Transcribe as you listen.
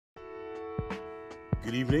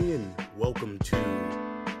Good evening and welcome to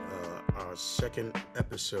our second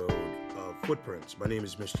episode of Footprints. My name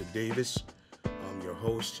is Mr. Davis. I'm your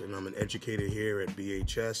host and I'm an educator here at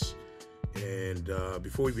BHS. And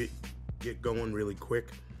before we get going really quick,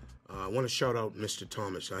 I want to shout out Mr.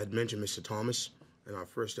 Thomas. I had mentioned Mr. Thomas in our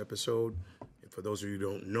first episode. And for those of you who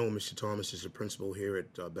don't know, Mr. Thomas is the principal here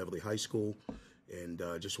at Beverly High School. And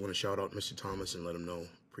just want to shout out Mr. Thomas and let him know.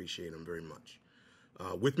 Appreciate him very much.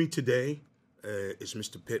 With me today is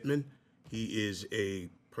Mr. Pittman. He is a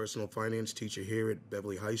personal finance teacher here at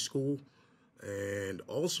Beverly High School. And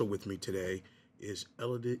also with me today is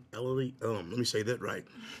Elodie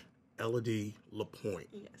LaPointe.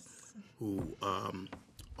 Yes. Who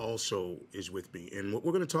also is with me. And what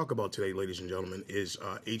we're going to talk about today, ladies and gentlemen, is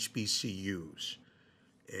HBCUs.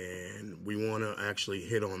 And we want to actually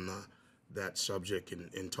hit on that subject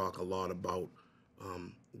and talk a lot about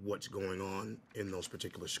what's going on in those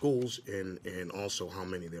particular schools and also how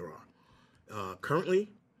many there are. Currently,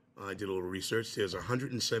 I did a little research. There's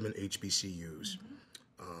 107 HBCUs.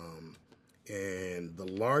 And the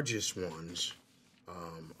largest ones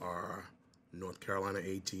are North Carolina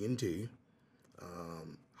A&T,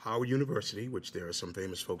 Howard University, which there are some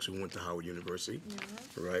famous folks who went to Howard University,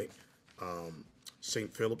 right?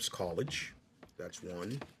 St. Philip's College, that's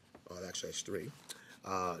one. Actually, that's three.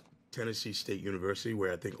 Tennessee State University,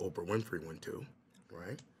 where I think Oprah Winfrey went to,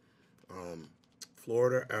 right?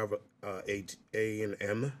 Florida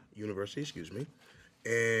A&M University,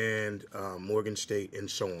 and Morgan State, and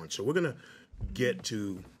so on. So we're going to get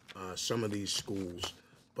to some of these schools,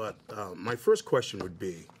 but my first question would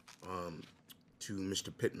be to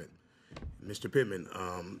Mr. Pittman. Mr. Pittman,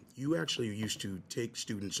 you actually used to take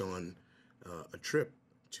students on a trip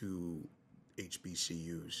to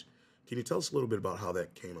HBCUs. Can you tell us a little bit about how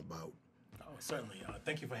that came about? Oh, certainly.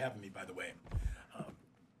 Thank you for having me, by the way.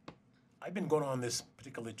 I've been going on this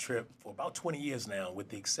particular trip for about 20 years now, with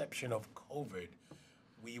the exception of COVID.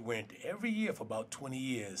 We went every year for about 20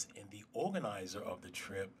 years, and the organizer of the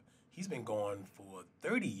trip, he's been going for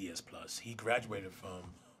 30 years plus. He graduated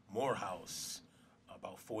from Morehouse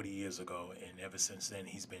about 40 years ago, and ever since then,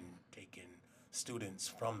 he's been taking students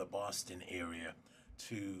from the Boston area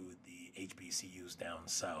to the HBCUs down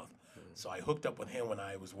south. So I hooked up with him when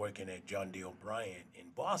I was working at John D. O'Brien in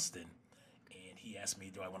Boston, and he asked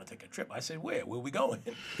me, do I want to take a trip? I said, where are we going?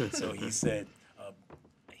 So he said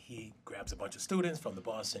he grabs a bunch of students from the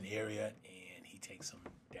Boston area, and he takes them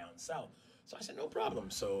down south. So I said, no problem.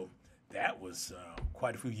 So that was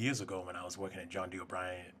quite a few years ago when I was working at John D.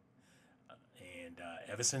 O'Brien, and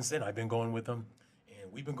ever since then, I've been going with him.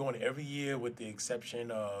 And we've been going every year with the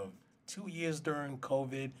exception of 2 years during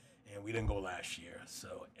COVID, and we didn't go last year.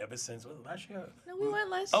 So ever since, was it last year? No, we went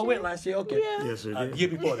last year. Oh, we went last year? Okay. Yeah. Yes, we did. Year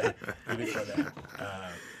before that.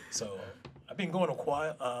 So I've been going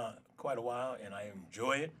quite a while, and I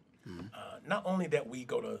enjoy it. Not only that we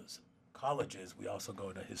go to colleges, we also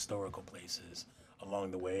go to historical places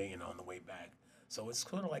along the way and on the way back. So it's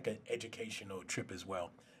kind of like an educational trip as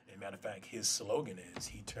well. As a matter of fact, his slogan is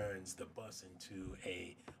he turns the bus into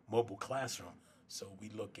a mobile classroom. So we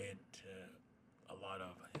look at a lot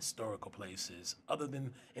of historical places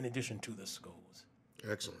in addition to the schools.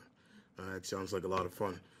 Excellent. It sounds like a lot of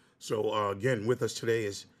fun. So again, with us today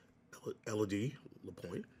is Elodie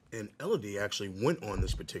LaPointe. And Elodie actually went on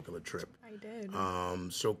this particular trip. I did.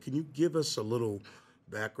 So can you give us a little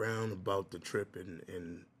background about the trip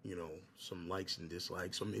and some likes and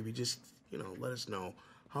dislikes? Or maybe just, let us know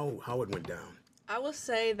how it went down. I will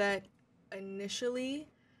say that initially,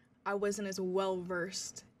 I wasn't as well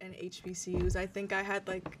versed in HBCUs. I think I had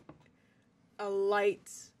a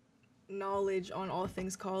light knowledge on all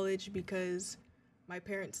things college because my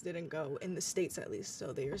parents didn't go, in the States at least.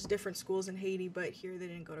 So there's different schools in Haiti, but here they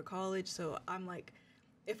didn't go to college. So I'm like,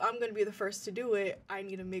 if I'm going to be the first to do it, I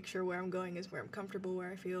need to make sure where I'm going is where I'm comfortable,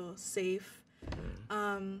 where I feel safe.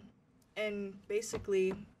 And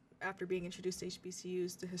basically, after being introduced to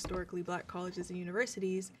HBCUs, to historically black colleges and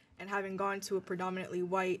universities, and having gone to a predominantly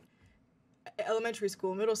white elementary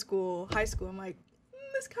school, middle school, high school, I'm like,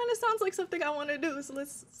 this kind of sounds like something I want to do, so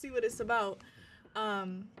let's see what it's about.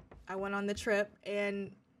 I went on the trip,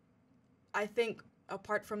 and I think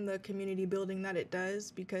apart from the community building that it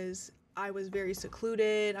does, because I was very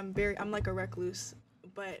secluded, I'm like a recluse,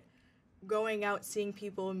 but going out, seeing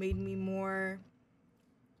people made me more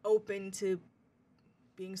open to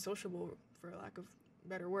being sociable, for lack of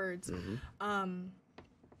better words.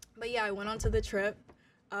 But yeah, I went on to the trip.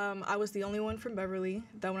 I was the only one from Beverly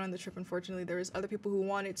that went on the trip, unfortunately. There was other people who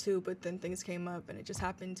wanted to, but then things came up, and it just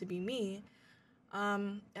happened to be me.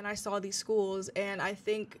 And I saw these schools, and I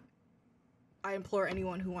think I implore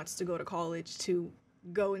anyone who wants to go to college to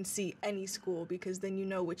go and see any school, because then you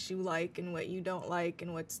know what you like and what you don't like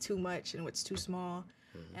and what's too much and what's too small.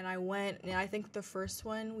 And I went, and I think the first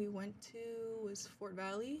one we went to was Fort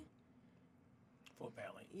Valley. Fort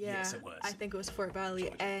Valley. Yeah, Yes, it was. I think it was Fort Valley,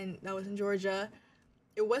 Georgia. and that was in Georgia.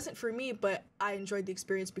 It wasn't for me, but I enjoyed the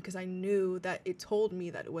experience because I knew that it told me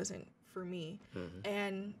that it wasn't for me.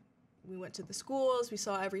 And we went to the schools, we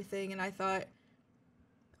saw everything, and I thought,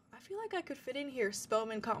 I feel like I could fit in here.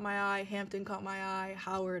 Spelman caught my eye, Hampton caught my eye,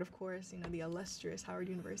 Howard, of course, the illustrious Howard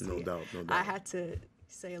University. No doubt. I had to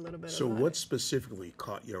say a little bit So about what it. specifically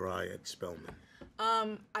caught your eye at Spelman?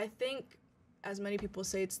 I think, as many people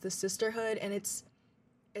say, it's the sisterhood, and it's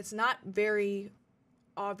not very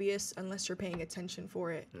obvious unless you're paying attention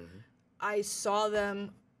for it. I saw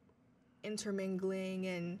them intermingling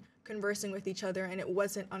and conversing with each other, and it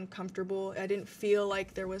wasn't uncomfortable. I didn't feel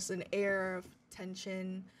like there was an air of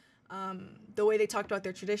tension. The way they talked about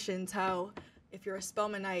their traditions, how if you're a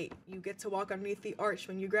Spelmanite, you get to walk underneath the arch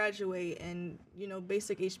when you graduate, and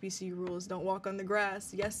basic HBCU rules, don't walk on the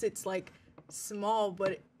grass. Yes, it's like small,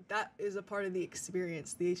 but that is a part of the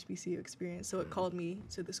experience, the HBCU experience. So it called me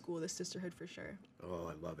to the school, the sisterhood, for sure. Oh,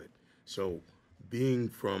 I love it. So being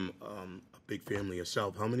from a big family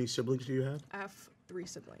yourself, how many siblings do you have? I have 3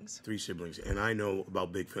 siblings. 3 siblings. And I know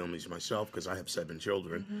about big families myself because I have 7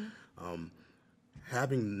 children.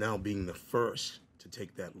 Having now being the first to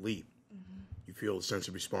take that leap, you feel a sense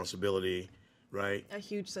of responsibility, right? A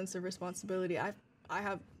huge sense of responsibility. I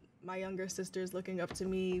have my younger sisters looking up to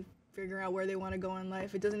me, figuring out where they want to go in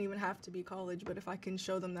life. It doesn't even have to be college, but if I can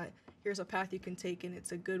show them that here's a path you can take and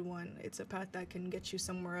it's a good one, it's a path that can get you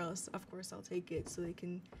somewhere else, of course I'll take it, so they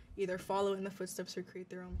can either follow in the footsteps or create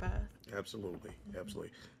their own path. Absolutely,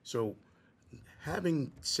 absolutely. So having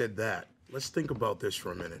said that, let's think about this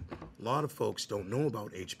for a minute. A lot of folks don't know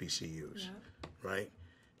about HBCUs, right?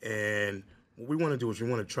 And what we want to do is we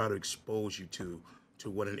want to try to expose you to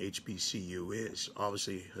what an HBCU is.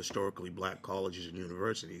 Obviously, historically, black colleges and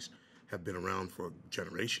universities have been around for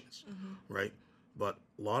generations, right? But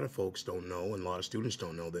a lot of folks don't know, and a lot of students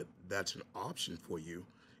don't know that that's an option for you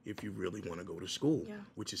if you really want to go to school,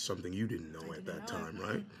 which is something you didn't know at that time,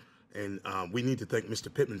 right? And we need to thank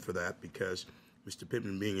Mr. Pittman for that, because Mr.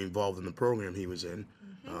 Pittman being involved in the program he was in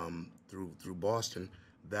through Boston,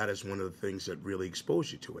 that is one of the things that really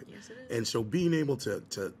exposed you to it. Yes, it is. And so being able to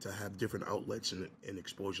have different outlets and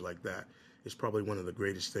exposure like that is probably one of the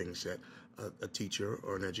greatest things that a teacher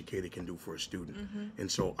or an educator can do for a student. And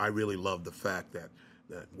so I really love the fact that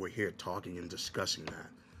we're here talking and discussing that.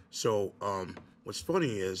 So what's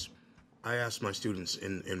funny is I ask my students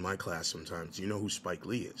in my class sometimes, do you know who Spike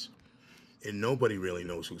Lee is? And nobody really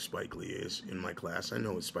knows who Spike Lee is in my class. I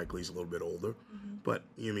know Spike Lee's a little bit older, but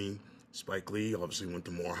you mean Spike Lee obviously went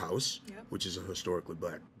to Morehouse, which is a historically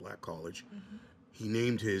black college. He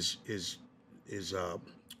named his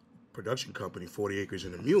production company 40 Acres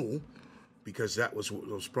and a Mule because that was what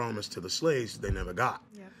was promised to the slaves they never got.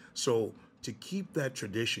 So to keep that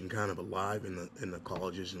tradition kind of alive in the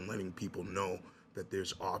colleges and letting people know that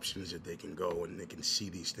there's options that they can go and they can see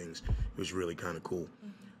these things, it was really kind of cool.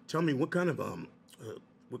 Tell me, what kind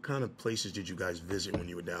of places did you guys visit when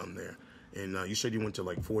you were down there? And you said you went to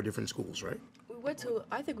like 4 different schools, right?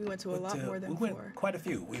 I think we went to a lot more than 4. We went quite a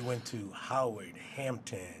few. We went to Howard,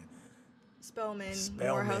 Hampton, Spelman,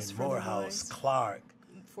 Morehouse, Morehouse, Clark,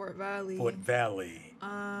 Fort Valley.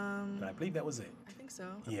 And I believe that was it. I think so.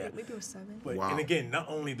 Yeah. Maybe it was 7. But, Wow. And again, not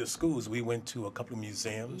only the schools, we went to a couple of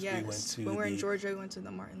museums. Yes. We went to when we were in the Georgia, we went to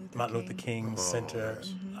the Martin Luther King Center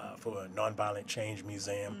yes. For a Nonviolent Change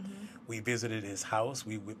Museum. We visited his house.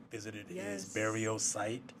 We visited his burial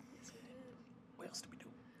site. What else did we do?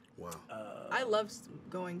 Wow. I loved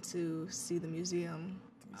going to see the museum.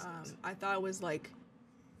 I thought it was like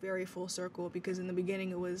very full circle, because in the beginning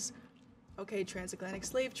it was, okay, transatlantic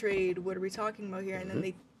slave trade, what are we talking about here? And then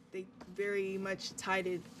they very much tied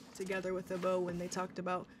it together with a bow when they talked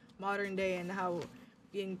about modern day and how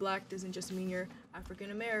being black doesn't just mean you're African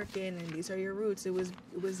American and these are your roots. It was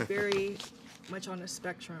very much on a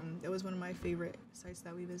spectrum. It was one of my favorite sites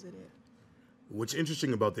that we visited. What's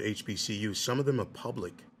interesting about the HBCU, some of them are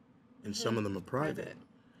public and some of them are private.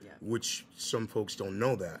 Which some folks don't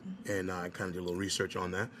know that, and I kind of did a little research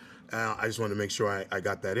on that. I just wanted to make sure I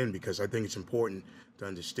got that in, because I think it's important to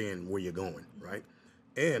understand where you're going, right?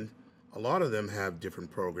 And a lot of them have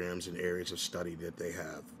different programs and areas of study that they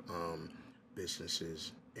have.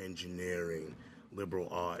 Businesses, engineering, liberal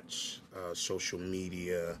arts, social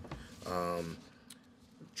media,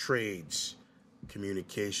 trades,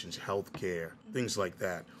 communications, healthcare, things like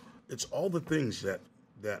that. It's all the things that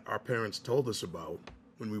our parents told us about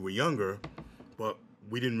when we were younger, but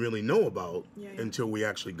we didn't really know about until we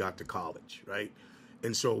actually got to college, right?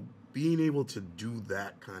 And so being able to do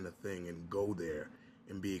that kind of thing and go there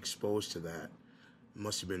and be exposed to that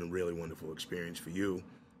must have been a really wonderful experience for you,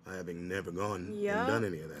 having never gone and done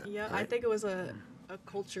any of that. Yeah, right? I think it was a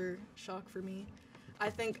culture shock for me. I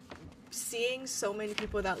think seeing so many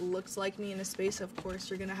people that looks like me in a space, of course,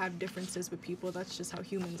 you're going to have differences with people. That's just how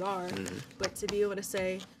humans are. But to be able to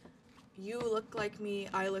say, you look like me,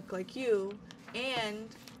 I look like you, and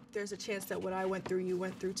there's a chance that what I went through, you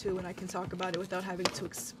went through too, and I can talk about it without having to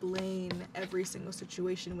explain every single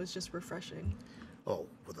situation was just refreshing. Oh,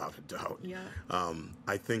 without a doubt. Yeah.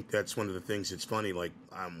 I think that's one of the things. It's funny, like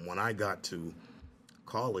when I got to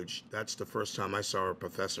college, that's the first time I saw a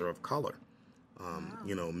professor of color.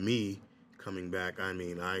 You know, me coming back, I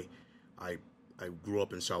mean, I grew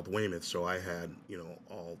up in South Weymouth, so I had, you know,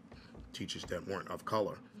 all teachers that weren't of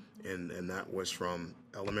color. And that was from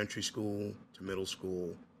elementary school to middle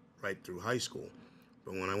school, right through high school.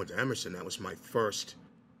 But when I went to Emerson, that was my first,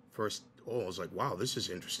 I was like, wow, this is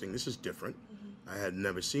interesting. This is different. I had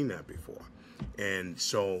never seen that before. And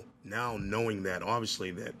so now knowing that,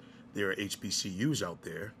 obviously, that there are HBCUs out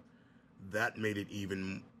there, that made it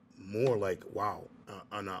even more like, wow,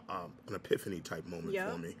 an epiphany type moment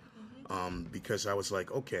for me. Because I was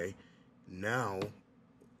like, okay, now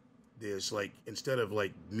there's like, instead of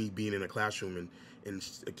like me being in a classroom and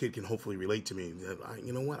a kid can hopefully relate to me,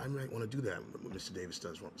 you know what, I might want to do that, what Mr. Davis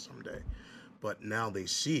does someday. But now they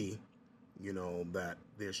see, you know, that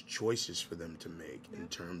there's choices for them to make in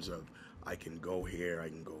terms of, I can go here, I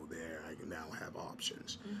can go there, I can now have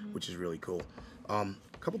options, which is really cool. A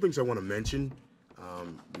couple things I want to mention.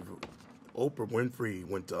 Oprah Winfrey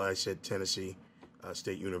went to, I said, Tennessee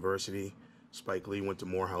State University. Spike Lee went to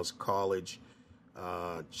Morehouse College.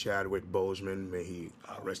 Chadwick Boseman, may he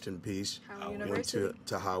rest in peace, went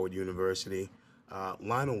to Howard University.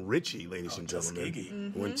 Lionel Richie, ladies and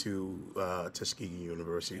gentlemen, went to Tuskegee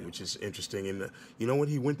University, which is interesting. And you know what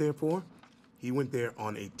he went there for? He went there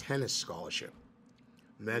on a tennis scholarship.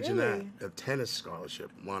 Imagine that, a tennis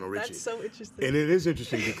scholarship, Lionel Richie. That's so interesting. And it is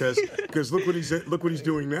interesting because look what he's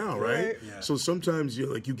doing now, right? Yeah. So sometimes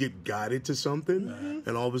you get guided to something,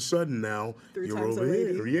 and all of a sudden now you're over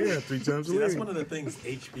here. Yeah, 3 times a lady. That's one of the things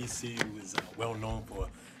HBCU is well known for.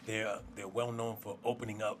 They're well known for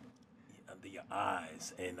opening up your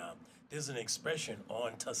eyes, and there's an expression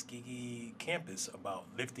on Tuskegee campus about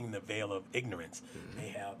lifting the veil of ignorance. They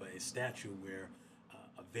have a statue where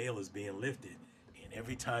a veil is being lifted.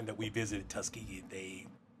 Every time that we visited Tuskegee, they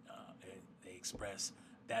express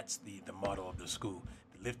that's the motto of the school,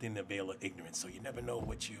 lifting the veil of ignorance. So you never know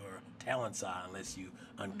what your talents are unless you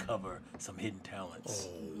uncover some hidden talents.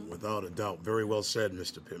 Oh, without a doubt. Very well said,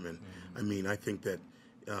 Mr. Pittman. I mean, I think that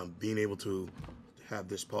being able to have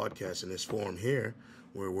this podcast and this forum here,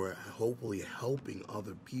 where we're hopefully helping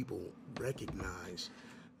other people recognize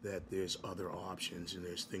that there's other options and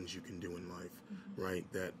there's things you can do in life, right,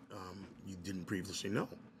 that you didn't previously know,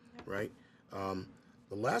 right?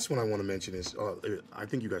 The last one I want to mention is, I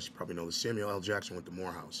think you guys probably know this, Samuel L. Jackson went to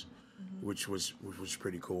Morehouse, which was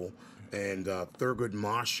pretty cool. And Thurgood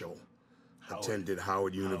Marshall attended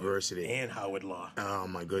Howard University. And Howard Law. Oh,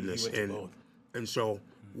 my goodness. He went to both. And so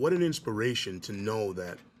what an inspiration to know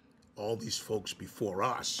that all these folks before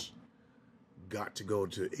us got to go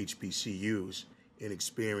to HBCUs and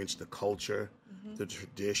experience the culture, the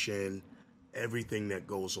tradition, everything that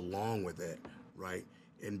goes along with it, right?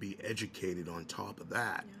 And be educated on top of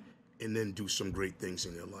that, and then do some great things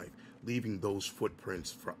in their life, leaving those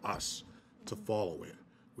footprints for us to follow in,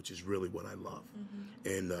 which is really what I love.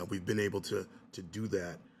 And we've been able to do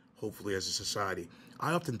that, hopefully, as a society.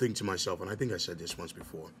 I often think to myself, and I think I said this once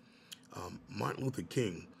before, Martin Luther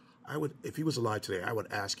King, if he was alive today, I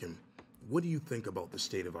would ask him, what do you think about the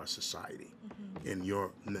state of our society and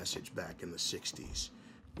your message back in the 60s?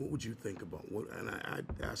 What would you think about? And I'd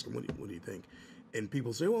ask him, what do you think? And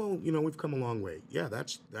people say, well, you know, we've come a long way. Yeah,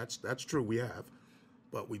 that's true, we have.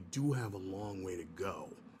 But we do have a long way to go.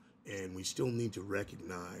 And we still need to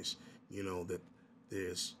recognize, you know, that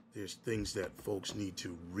there's things that folks need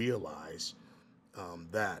to realize,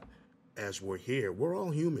 that as we're here, we're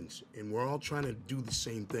all humans, and we're all trying to do the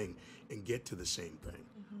same thing and get to the same thing,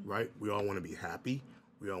 right? We all want to be happy.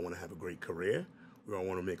 We all want to have a great career. We all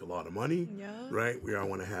want to make a lot of money, right? We all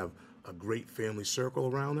want to have a great family circle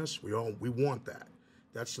around us. We want that.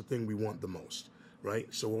 That's the thing we want the most, right?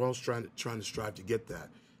 So we're all trying to strive to get that,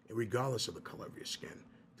 and regardless of the color of your skin.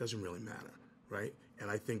 It doesn't really matter, right?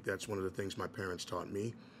 And I think that's one of the things my parents taught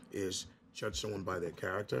me is judge someone by their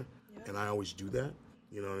character, and I always do that.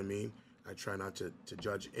 You know what I mean? I try not to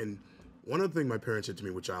judge. And one other thing my parents said to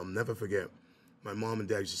me, which I'll never forget, My mom and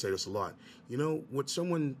dad used to say this a lot. You know, what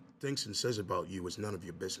someone thinks and says about you is none of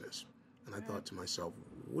your business. And I thought to myself,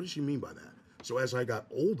 what does she mean by that? So as I got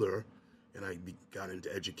older and I got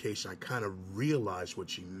into education, I kind of realized what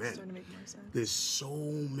she meant. Starting to make more sense. There's so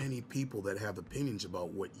many people that have opinions about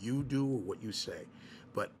what you do or what you say.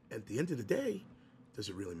 But at the end of the day, does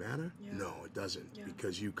it really matter? Yeah. No, it doesn't. Yeah.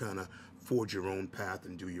 Because you kind of forge your own path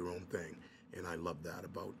and do your own thing. And I love that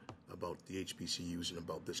about the HBCUs and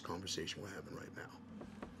about this conversation we're having right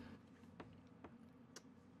now.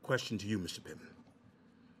 Question to you, Mr. Pittman.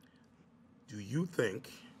 Do you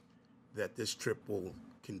think that this trip will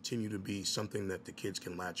continue to be something that the kids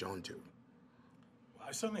can latch on to? Well,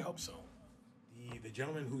 I certainly hope so. The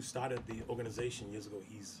gentleman who started the organization years ago,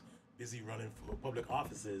 he's busy running for public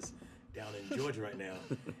offices down in Georgia right now.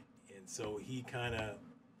 And so he kind of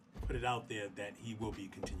put it out there that he will be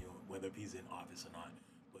continuing, whether he's in office or not.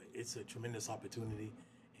 But it's a tremendous opportunity,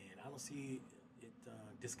 and I don't see it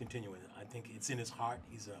discontinuing. I think it's in his heart.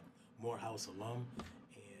 He's a Morehouse alum,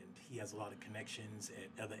 and he has a lot of connections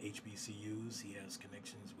at other HBCUs. He has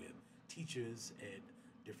connections with teachers at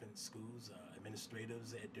different schools,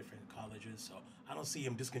 administrators at different colleges. So I don't see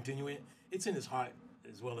him discontinuing it. It's in his heart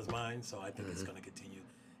as well as mine, so I think it's going to continue.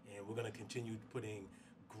 And we're going to continue putting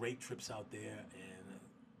great trips out there and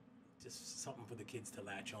just something for the kids to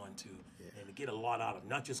latch on to and to get a lot out of,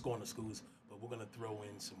 not just going to schools, but we're going to throw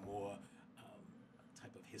in some more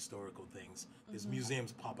type of historical things. There's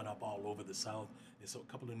museums popping up all over the South. There's a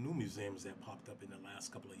couple of new museums that popped up in the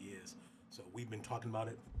last couple of years. So we've been talking about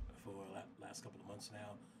it for the last couple of months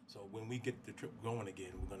now. So when we get the trip going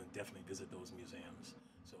again, we're going to definitely visit those museums.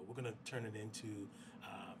 So we're going to turn it into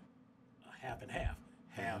a half and half.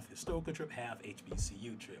 Half historical trip, half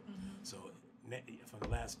HBCU trip. So for the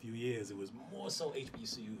last few years, it was more so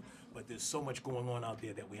HBCU, but there's so much going on out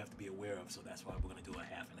there that we have to be aware of. So that's why we're going to do a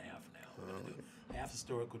half and half now. We're going to do half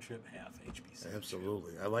historical trip, half HBCU.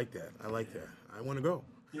 Absolutely. I like that. I want to go.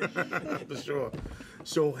 For sure.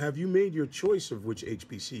 So have you made your choice of which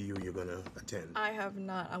HBCU you're going to attend? I have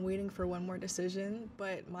not. I'm waiting for one more decision,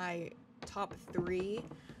 but my top 3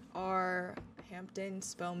 are Hampton,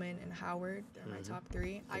 Spelman, and Howard. They're my top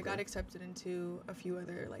 3. I got accepted into a few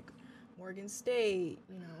other, like Morgan State,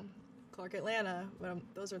 Clark Atlanta. But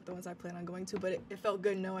those are the ones I plan on going to. But it felt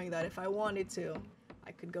good knowing that if I wanted to,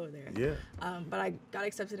 I could go there. Yeah. But I got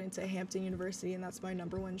accepted into Hampton University, and that's my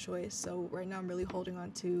number 1 choice. So right now I'm really holding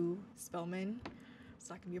on to Spelman. It's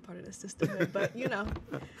not going to be a part of the system, but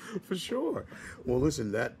For sure. Well,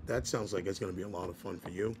 listen, that sounds like it's going to be a lot of fun for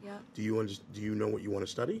you. Yeah. Do you know what you want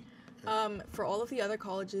to study? For all of the other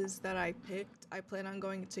colleges that I picked, I plan on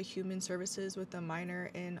going to human services with a minor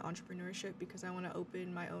in entrepreneurship because I want to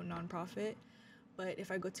open my own nonprofit. But if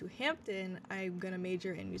I go to Hampton, I'm going to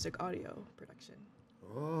major in music audio production.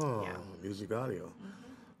 Oh, Yeah. Music audio.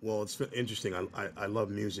 Well, it's interesting. I love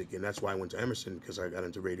music, and that's why I went to Emerson, because I got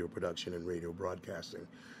into radio production and radio broadcasting.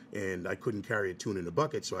 And I couldn't carry a tune in a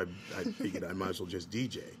bucket, so I figured I might as well just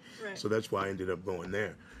DJ. Right. So that's why I ended up going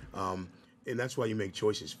there. And that's why you make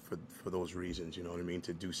choices for those reasons, you know what I mean,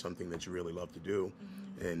 to do something that you really love to do,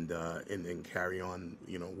 and then carry on,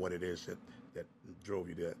 what it is that drove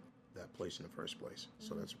you to that place in the first place.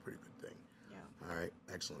 So that's a pretty good thing. Yeah. All right,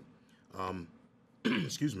 excellent.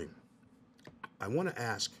 Excuse me. I want to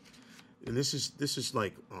ask, and this is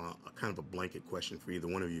like a kind of a blanket question for either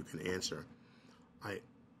one of you can answer.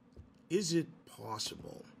 Is it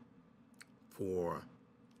possible for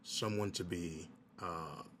someone to be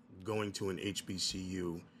going to an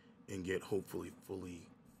HBCU and get hopefully fully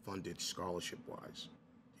funded scholarship-wise?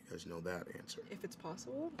 You guys know that answer? If it's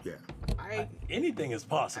possible? Yeah. Anything is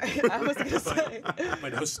possible. I was going to say.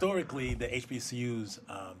 But historically, the HBCUs,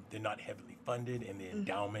 they're not heavily funded, and the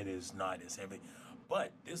endowment is not as heavy.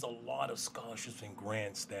 But there's a lot of scholarships and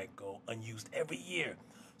grants that go unused every year.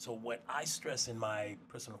 So what I stress in my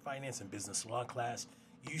personal finance and business law class,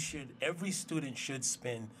 every student should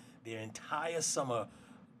spend their entire summer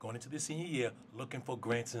going into the senior year looking for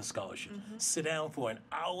grants and scholarships. Sit down for an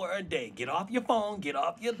hour a day. Get off your phone, get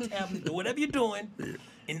off your tablet, do whatever you're doing.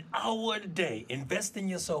 An hour a day. Invest in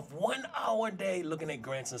yourself 1 hour a day looking at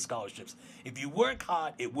grants and scholarships. If you work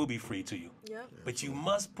hard, it will be free to you. Yep. But you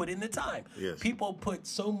must put in the time. Yes. People put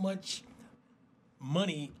so much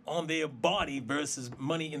money on their body versus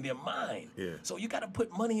money in their mind. Yeah. So you got to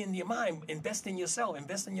put money in your mind, invest in yourself,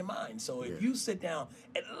 invest in your mind. So if you sit down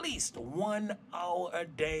at least 1 hour a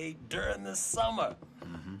day during the summer,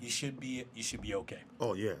 you should be okay.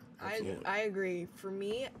 Oh, yeah. Absolutely. I agree. For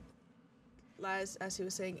me, as he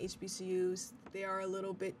was saying, HBCUs, they are a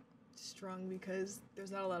little bit strong because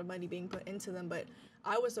there's not a lot of money being put into them. But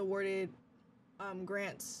I was awarded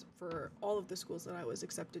grants for all of the schools that I was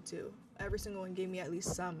accepted to. Every single one gave me at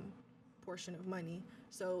least some portion of money.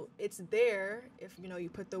 So it's there if, you know, you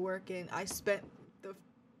put the work in. I spent the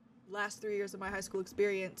last 3 years of my high school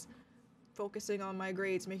experience focusing on my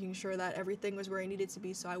grades, making sure that everything was where I needed to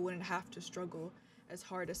be so I wouldn't have to struggle as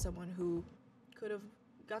hard as someone who could have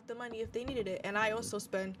got the money if they needed it. And I also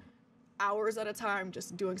spend hours at a time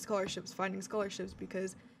just doing scholarships, finding scholarships,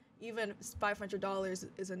 because even $500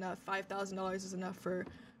 is enough, $5,000 is enough for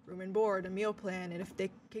room and board, a meal plan, and if they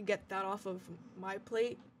can get that off of my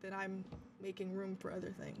plate, then I'm making room for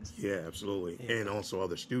other things. Yeah, absolutely. Yeah. And also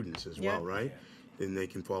other students as well, right? Yeah. Then they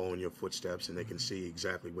can follow in your footsteps and they can see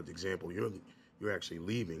exactly what example you're actually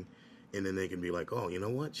leaving. And then they can be like, oh, you know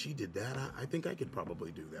what? She did that. I think I could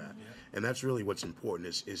probably do that. Yeah. And that's really what's important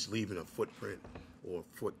is leaving a footprint or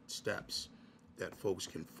footsteps that folks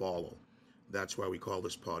can follow. That's why we call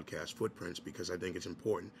this podcast Footprints, because I think it's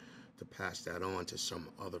important to pass that on to some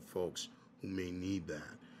other folks who may need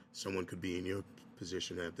that. Someone could be in your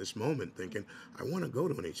position at this moment thinking, I want to go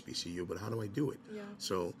to an HBCU, but how do I do it? Yeah.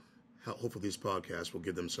 So hopefully this podcast will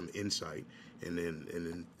give them some insight, and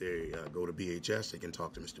then they go to BHS, they can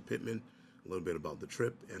talk to Mr. Pittman a little bit about the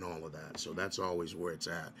trip and all of that. So that's always where it's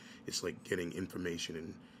at. It's like getting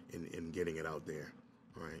information and getting it out there,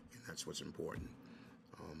 all right? And that's what's important.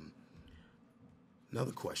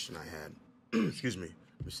 Another question I had, excuse me,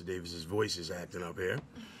 Mr. Davis's voice is acting up here.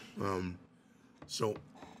 So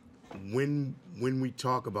when we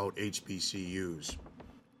talk about HBCUs,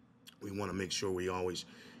 we want to make sure we always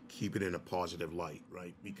keep it in a positive light,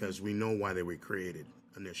 right? Because we know why they were created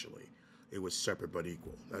initially. It was separate but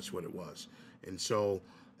equal. That's what it was. And so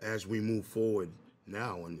as we move forward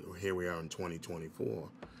now, and here we are in 2024,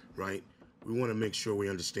 right? We want to make sure we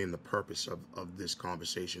understand the purpose of this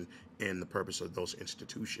conversation and the purpose of those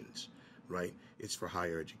institutions, right? It's for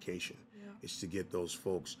higher education. Yeah. It's to get those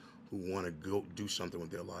folks who want to go do something with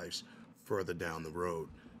their lives further down the road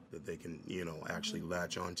that they can, actually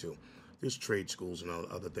latch onto. There's trade schools and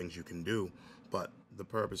other things you can do, but the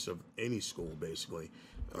purpose of any school, basically,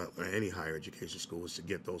 or any higher education school, is to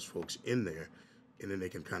get those folks in there, and then they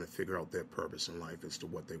can kind of figure out their purpose in life as to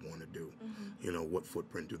what they want to do. What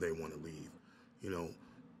footprint do they want to leave?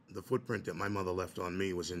 The footprint that my mother left on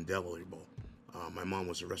me was indelible. My mom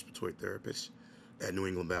was a respiratory therapist at New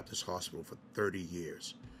England Baptist Hospital for 30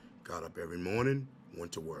 years. Got up every morning,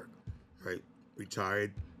 went to work, right?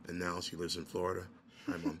 Retired, and now she lives in Florida.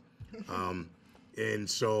 Hi, Mom. And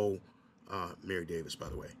so, Mary Davis, by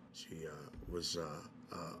the way, she was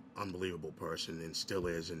an unbelievable person and still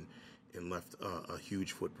is, and left a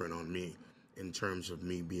huge footprint on me in terms of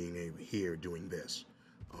me being here doing this.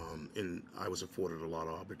 And I was afforded a lot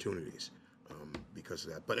of opportunities because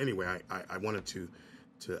of that. But anyway, I wanted to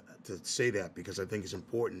say that because I think it's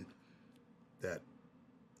important that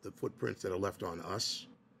the footprints that are left on us,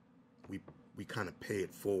 we kind of pay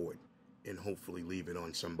it forward and hopefully leave it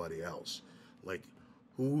on somebody else. Like,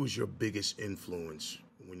 who was your biggest influence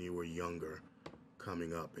when you were younger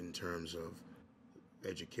coming up in terms of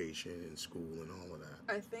education and school and all of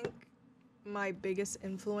that? I think my biggest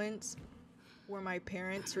influence were my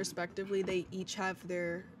parents, respectively. They each have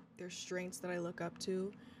their strengths that I look up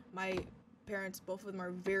to. My parents, both of them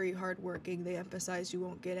are very hardworking. They emphasize you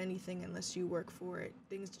won't get anything unless you work for it.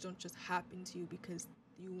 Things don't just happen to you because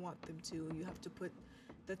you want them to. You have to put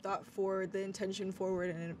the thought forward, the intention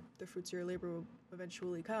forward, and the fruits of your labor will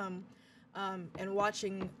eventually come. And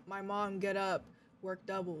watching my mom get up, work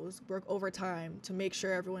doubles, work overtime to make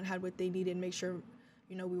sure everyone had what they needed, make sure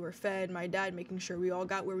we were fed. My dad making sure we all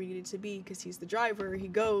got where we needed to be because he's the driver. He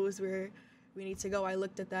goes where we need to go. I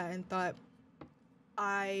looked at that and thought,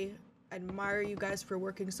 I admire you guys for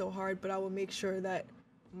working so hard, but I will make sure that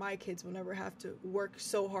my kids will never have to work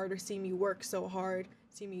so hard or see me work so hard,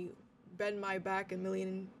 see me bend my back a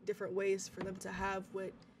million different ways for them to have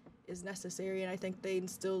what is necessary. And I think they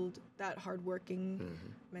instilled that hardworking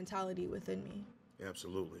mentality within me.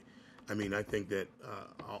 Absolutely. I mean, I think that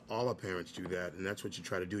all our parents do that, and that's what you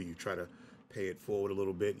try to do. You try to pay it forward a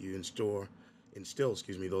little bit. You instill,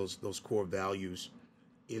 those core values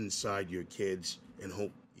inside your kids, and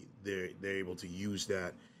hope they're able to use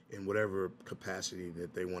that in whatever capacity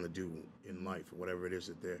that they want to do in life, or whatever it is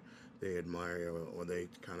that they admire or they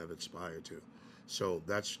kind of aspire to. So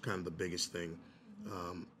that's kind of the biggest thing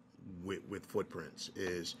with footprints,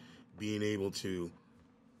 is being able to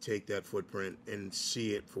take that footprint and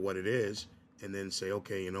see it for what it is, and then say,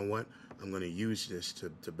 okay, you know what? I'm going to use this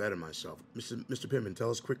to better myself. Mr. Pittman, tell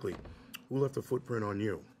us quickly, who left a footprint on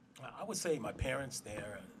you? I would say my parents.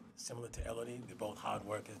 They're similar to Elodie. They're both hard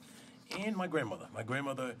workers. and my grandmother. My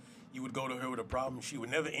grandmother, you would go to her with a problem, she would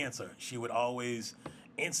never answer. She would always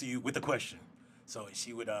answer you with a question. So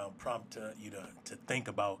she would prompt you to think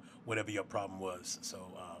about whatever your problem was. So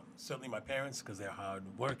certainly my parents, because they're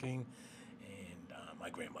hardworking, and my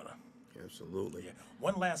grandmother. Absolutely. Yeah.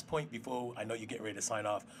 One last point before I know you're getting ready to sign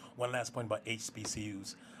off. One last point about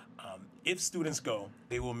HBCUs. If students go,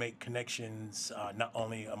 they will make connections not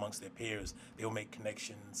only amongst their peers, they will make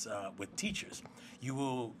connections with teachers. You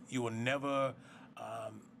will never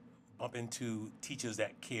bump into teachers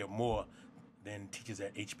that care more than teachers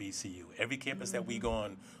at HBCU. Every campus that we go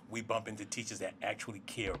on, we bump into teachers that actually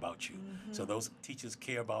care about you. So those teachers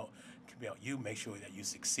care about you, make sure that you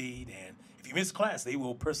succeed, and if you miss class, they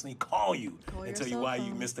will personally call you and tell you why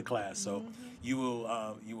you missed the class. So you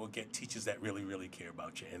will get teachers that really, really care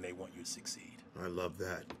about you, and they want you to succeed. I love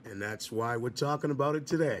that, and that's why we're talking about it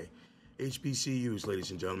today. HBCUs,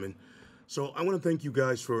 ladies and gentlemen. So I want to thank you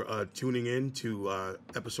guys for tuning in to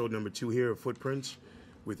episode number 2 here of Footprints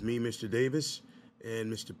with me, Mr. Davis,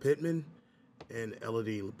 and Mr. Pittman, and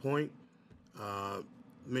Elodie LaPointe.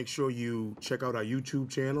 Make sure you check out our YouTube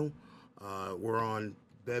channel. We're on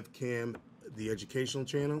BevCam, the educational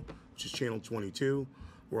channel, which is channel 22.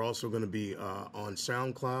 We're also going to be on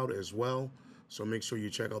SoundCloud as well. So make sure you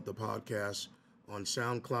check out the podcast on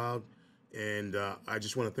SoundCloud. And I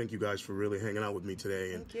just want to thank you guys for really hanging out with me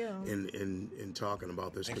today and talking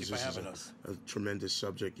about this, because this is a tremendous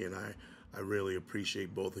subject, and I really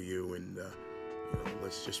appreciate both of you. And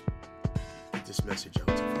let's just get this message out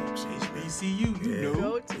to folks. HBCU, you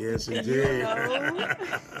know. Yes, indeed.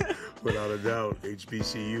 Without a doubt,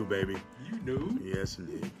 HBCU, baby. You know. Yes,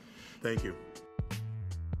 indeed. Thank you.